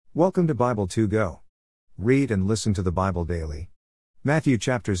Welcome to Bible to Go. Read and listen to the Bible daily. Matthew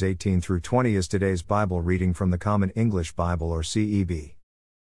chapters 18 through 20 is today's Bible reading from the Common English Bible or CEB.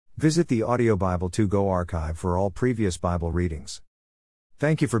 Visit the Audio Bible to Go archive for all previous Bible readings.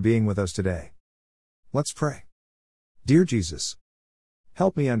 Thank you for being with us today. Let's pray. Dear Jesus,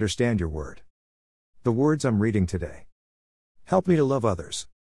 help me understand your word. The words I'm reading today. Help me to love others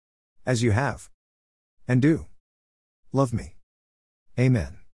as you have and do love me.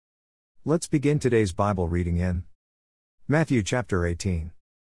 Amen. Let's begin today's Bible reading in Matthew chapter 18.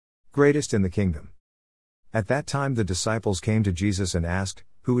 Greatest in the kingdom. At that time the disciples came to Jesus and asked,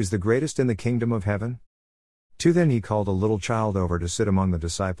 "Who is the greatest in the kingdom of heaven?" 2 Then he called a little child over to sit among the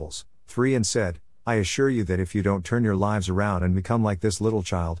disciples. 3 And said, "I assure you that if you don't turn your lives around and become like this little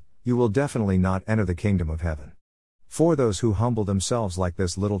child, you will definitely not enter the kingdom of heaven. For those who humble themselves like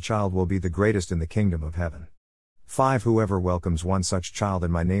this little child will be the greatest in the kingdom of heaven. 5 Whoever welcomes one such child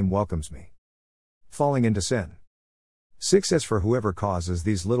in my name welcomes me." Falling into sin. 6 As for whoever causes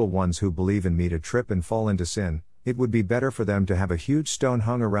these little ones who believe in me to trip and fall into sin, it would be better for them to have a huge stone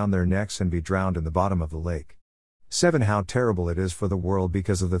hung around their necks and be drowned in the bottom of the lake. 7 How terrible it is for the world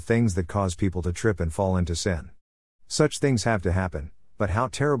because of the things that cause people to trip and fall into sin. Such things have to happen, but how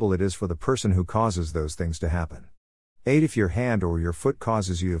terrible it is for the person who causes those things to happen. 8 If your hand or your foot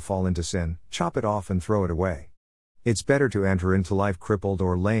causes you to fall into sin, chop it off and throw it away. It's better to enter into life crippled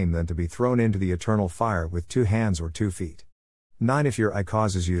or lame than to be thrown into the eternal fire with 2 hands or 2 feet. 9 If your eye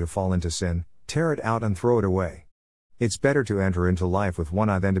causes you to fall into sin, tear it out and throw it away. It's better to enter into life with 1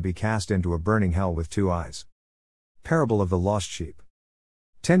 eye than to be cast into a burning hell with 2 eyes. Parable of the lost sheep.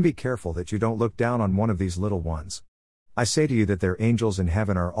 10 Be careful that you don't look down on one of these little ones. I say to you that their angels in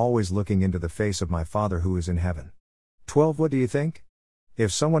heaven are always looking into the face of my Father who is in heaven. 12 What do you think?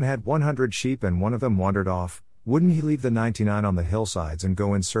 If someone had 100 sheep and one of them wandered off, wouldn't he leave the 99 on the hillsides and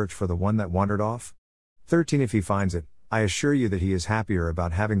go in search for the one that wandered off? 13 If he finds it, I assure you that he is happier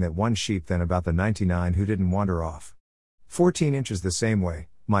about having that one sheep than about the 99 who didn't wander off. 14 Inches the same way,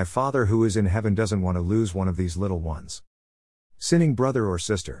 my Father who is in heaven doesn't want to lose one of these little ones. Sinning brother or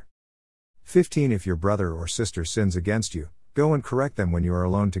sister. 15 If your brother or sister sins against you, go and correct them when you are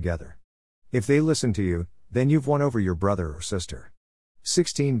alone together. If they listen to you, then you've won over your brother or sister.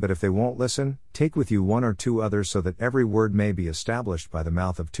 16 But if they won't listen, take with you 1 or 2 others so that every word may be established by the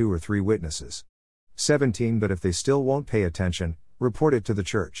mouth of 2 or 3 witnesses. 17 But if they still won't pay attention, report it to the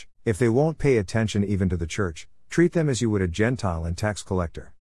church. If they won't pay attention even to the church, treat them as you would a Gentile and tax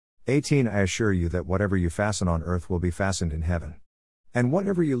collector. 18 I assure you that whatever you fasten on earth will be fastened in heaven. And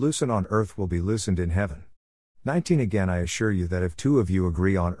whatever you loosen on earth will be loosened in heaven. 19 Again I assure you that if 2 of you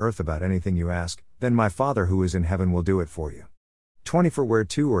agree on earth about anything you ask, then my Father who is in heaven will do it for you. 20 For where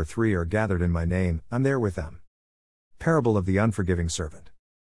 2 or 3 are gathered in my name, I'm there with them. Parable of the unforgiving servant.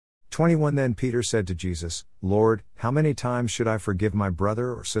 21 Then Peter said to Jesus, Lord, how many times should I forgive my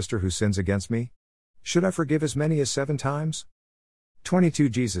brother or sister who sins against me? Should I forgive as many as 7 times? 22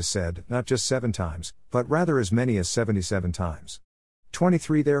 Jesus said, not just 7 times, but rather as many as 77 times.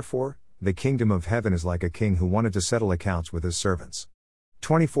 23 Therefore, the kingdom of heaven is like a king who wanted to settle accounts with his servants.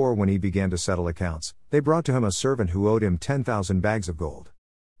 24 When he began to settle accounts, they brought to him a servant who owed him 10,000 bags of gold.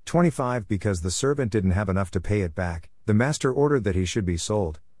 25 Because the servant didn't have enough to pay it back, the master ordered that he should be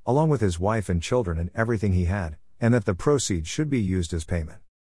sold, along with his wife and children and everything he had, and that the proceeds should be used as payment.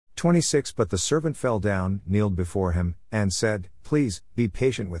 26 But the servant fell down, kneeled before him, and said, Please, be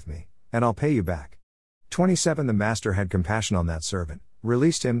patient with me, and I'll pay you back. 27 The master had compassion on that servant,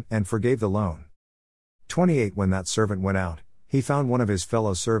 released him, and forgave the loan. 28 When that servant went out, he found one of his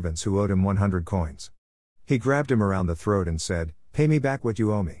fellow servants who owed him 100 coins. He grabbed him around the throat and said, Pay me back what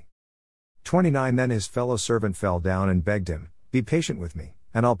you owe me. 29 Then his fellow servant fell down and begged him, Be patient with me,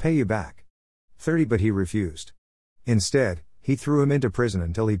 and I'll pay you back. 30 But he refused. Instead, he threw him into prison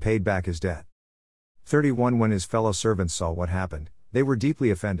until he paid back his debt. 31 When his fellow servants saw what happened, they were deeply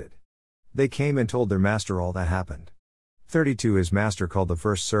offended. They came and told their master all that happened. 32 His master called the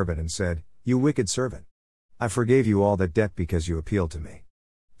first servant and said, You wicked servant. I forgave you all that debt because you appealed to me.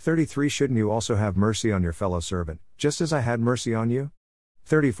 33 Shouldn't you also have mercy on your fellow servant, just as I had mercy on you?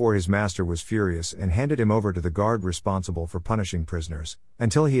 34 His master was furious and handed him over to the guard responsible for punishing prisoners,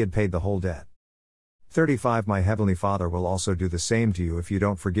 until he had paid the whole debt. 35 My heavenly Father will also do the same to you if you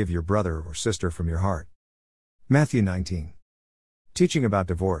don't forgive your brother or sister from your heart. Matthew 19. Teaching about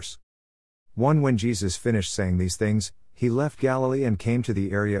divorce. 1 When Jesus finished saying these things, he left Galilee and came to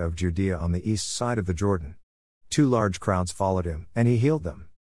the area of Judea on the east side of the Jordan. 2 large crowds followed him, and he healed them.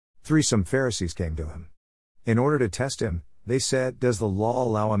 3 Some Pharisees came to him. In order to test him, they said, Does the law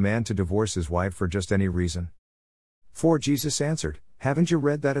allow a man to divorce his wife for just any reason? 4 Jesus answered, Haven't you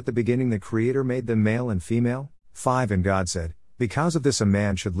read that at the beginning the Creator made them male and female? 5 And God said, because of this a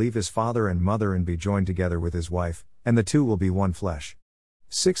man should leave his father and mother and be joined together with his wife, and the two will be one flesh.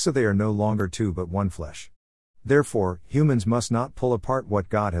 6 So they are no longer two but one flesh. Therefore, humans must not pull apart what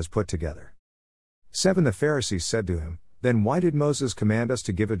God has put together. 7 The Pharisees said to him, then why did Moses command us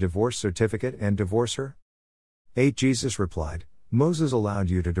to give a divorce certificate and divorce her? 8 Jesus replied, Moses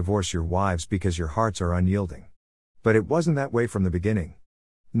allowed you to divorce your wives because your hearts are unyielding. But it wasn't that way from the beginning.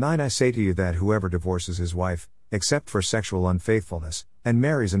 9 I say to you that whoever divorces his wife, except for sexual unfaithfulness, and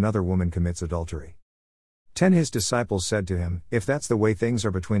marries another woman commits adultery. 10 His disciples said to him, if that's the way things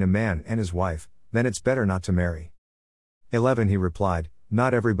are between a man and his wife, then it's better not to marry. 11 He replied,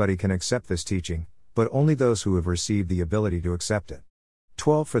 not everybody can accept this teaching, but only those who have received the ability to accept it.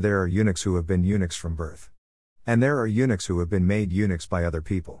 12 For there are eunuchs who have been eunuchs from birth. And there are eunuchs who have been made eunuchs by other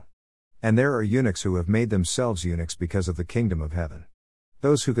people. And there are eunuchs who have made themselves eunuchs because of the kingdom of heaven.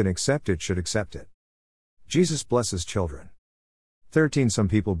 Those who can accept it should accept it. Jesus blesses children. 13 Some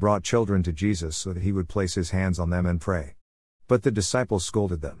people brought children to Jesus so that he would place his hands on them and pray. But the disciples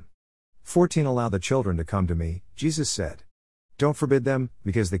scolded them. 14 Allow the children to come to me, Jesus said. Don't forbid them,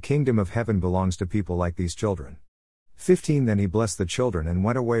 because the kingdom of heaven belongs to people like these children. 15 Then he blessed the children and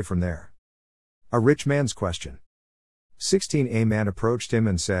went away from there. A rich man's question. 16 A man approached him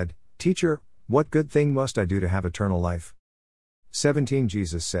and said, Teacher, what good thing must I do to have eternal life? 17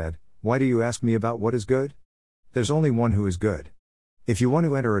 Jesus said, why do you ask me about what is good? There's only one who is good. If you want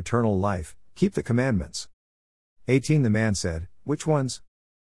to enter eternal life, keep the commandments. 18 The man said, which ones?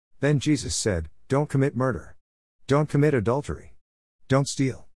 Then Jesus said, don't commit murder. Don't commit adultery. Don't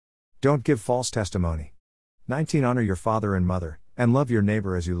steal. Don't give false testimony. 19 Honor your father and mother, and love your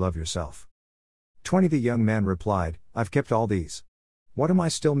neighbor as you love yourself. 20 The young man replied, I've kept all these. What am I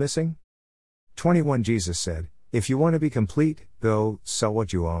still missing? 21 Jesus said, if you want to be complete, go, sell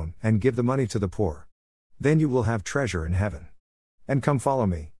what you own, and give the money to the poor. Then you will have treasure in heaven. And come follow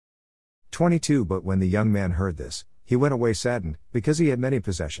me. 22 But when the young man heard this, he went away saddened, because he had many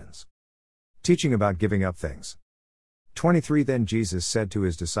possessions. Teaching about giving up things. 23 Then Jesus said to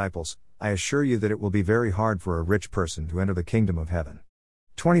his disciples, I assure you that it will be very hard for a rich person to enter the kingdom of heaven.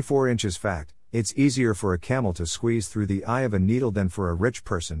 24 Inches fact, it's easier for a camel to squeeze through the eye of a needle than for a rich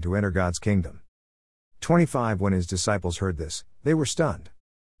person to enter God's kingdom. 25 When his disciples heard this, they were stunned.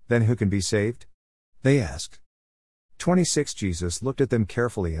 Then who can be saved? They asked. 26 Jesus looked at them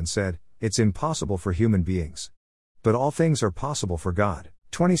carefully and said, it's impossible for human beings. But all things are possible for God.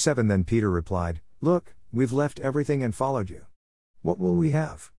 27 Then Peter replied, look, we've left everything and followed you. What will we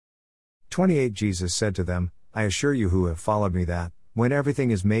have? 28 Jesus said to them, I assure you who have followed me that, when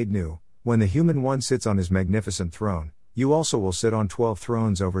everything is made new, when the human one sits on his magnificent throne, you also will sit on 12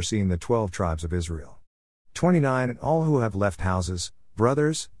 thrones overseeing the 12 tribes of Israel. 29 And all who have left houses,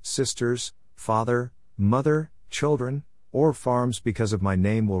 brothers, sisters, father, mother, children, or farms because of my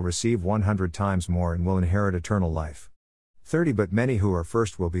name will receive 100 times more and will inherit eternal life. 30 But many who are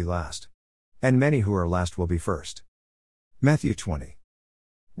first will be last. And many who are last will be first. Matthew 20.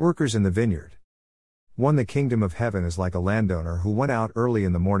 Workers in the vineyard. 1 The kingdom of heaven is like a landowner who went out early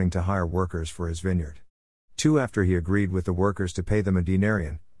in the morning to hire workers for his vineyard. 2 After he agreed with the workers to pay them a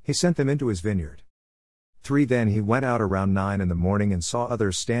denarius, he sent them into his vineyard. 3 Then he went out around 9 in the morning and saw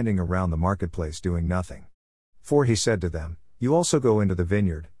others standing around the marketplace doing nothing. 4 He said to them, you also go into the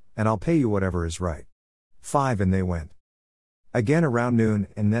vineyard, and I'll pay you whatever is right. 5 And they went. Again around noon,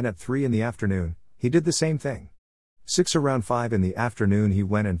 and then at 3 in the afternoon, he did the same thing. 6 Around 5 in the afternoon he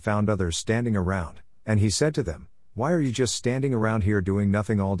went and found others standing around, and he said to them, why are you just standing around here doing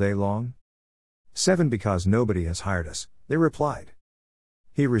nothing all day long? 7 Because nobody has hired us, they replied.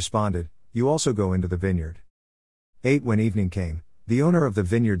 He responded, you also go into the vineyard. 8 When evening came, the owner of the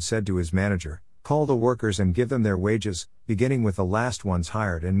vineyard said to his manager, call the workers and give them their wages, beginning with the last ones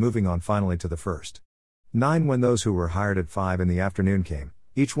hired and moving on finally to the first. 9 When those who were hired at 5 in the afternoon came,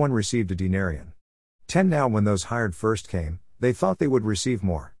 each one received a denarius. 10 Now when those hired first came, they thought they would receive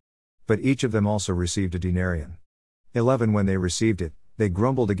more. But each of them also received a denarius. 11 When they received it, they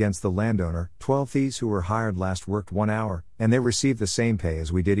grumbled against the landowner. 12 These who were hired last worked 1 hour, and they received the same pay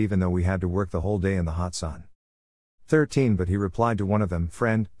as we did even though we had to work the whole day in the hot sun. 13 But he replied to one of them,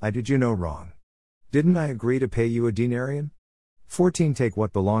 friend, I did you no wrong. Didn't I agree to pay you a denarius? 14 Take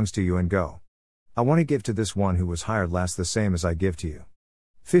what belongs to you and go. I want to give to this one who was hired last the same as I give to you.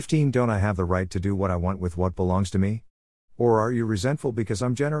 15 Don't I have the right to do what I want with what belongs to me? Or are you resentful because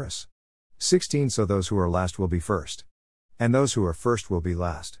I'm generous? 16 So those who are last will be first. And those who are first will be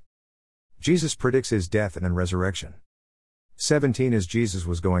last. Jesus predicts his death and resurrection. 17 As Jesus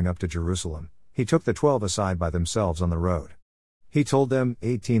was going up to Jerusalem, he took the 12 aside by themselves on the road. He told them,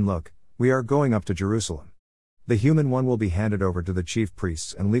 18 Look, we are going up to Jerusalem. The human one will be handed over to the chief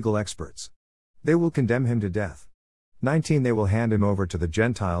priests and legal experts. They will condemn him to death. 19 They will hand him over to the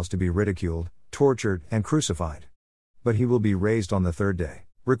Gentiles to be ridiculed, tortured, and crucified. But he will be raised on the third day.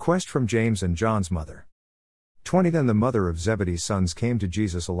 Request from James and John's mother. 20 Then the mother of Zebedee's sons came to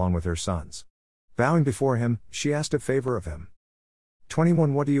Jesus along with her sons. Bowing before him, she asked a favor of him.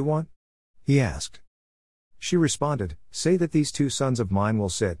 21 What do you want? He asked. She responded, Say that these 2 sons of mine will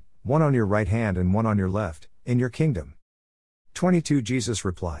sit, one on your right hand and one on your left, in your kingdom. 22 Jesus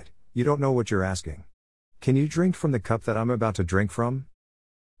replied, You don't know what you're asking. Can you drink from the cup that I'm about to drink from?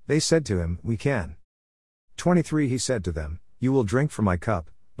 They said to him, We can. 23 He said to them, You will drink from my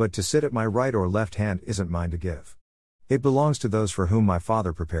cup, but to sit at my right or left hand isn't mine to give. It belongs to those for whom my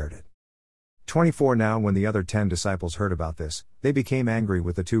Father prepared it. 24 Now when the other 10 disciples heard about this, they became angry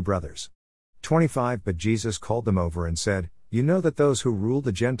with the 2 brothers. 25 But Jesus called them over and said, You know that those who rule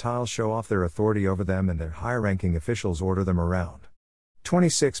the Gentiles show off their authority over them and their high-ranking officials order them around.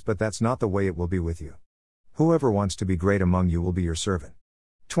 26 But that's not the way it will be with you. Whoever wants to be great among you will be your servant.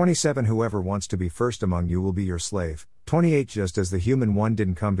 27 Whoever wants to be first among you will be your slave. 28 Just as the human one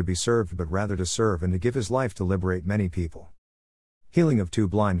didn't come to be served but rather to serve and to give his life to liberate many people. Healing of 2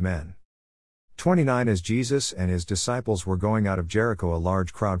 blind men. 29 As Jesus and his disciples were going out of Jericho, a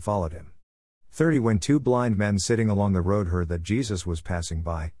large crowd followed him. 30 When 2 blind men sitting along the road heard that Jesus was passing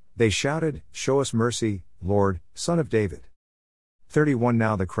by, they shouted, Show us mercy, Lord, Son of David. 31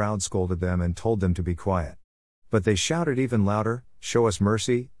 Now the crowd scolded them and told them to be quiet. But they shouted even louder, Show us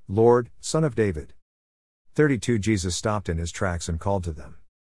mercy, Lord, Son of David. 32 Jesus stopped in his tracks and called to them.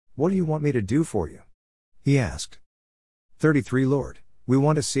 What do you want me to do for you? He asked. 33 Lord, we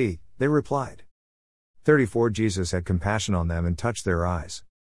want to see, they replied. 34 Jesus had compassion on them and touched their eyes.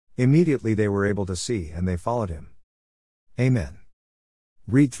 Immediately they were able to see and they followed him. Amen.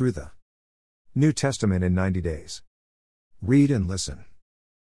 Read through the New Testament in 90 days. Read and listen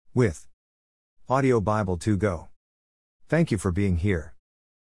with Audio Bible to Go. Thank you for being here.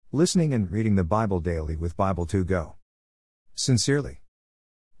 Listening and reading the Bible daily with Bible to Go. Sincerely,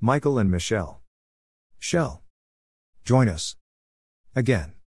 Michael and Michelle. Shell. Join us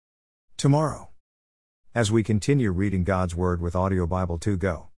again tomorrow as we continue reading God's Word with Audio Bible to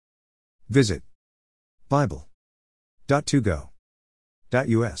Go. Visit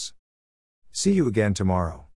Bible.togo.us. See you again tomorrow.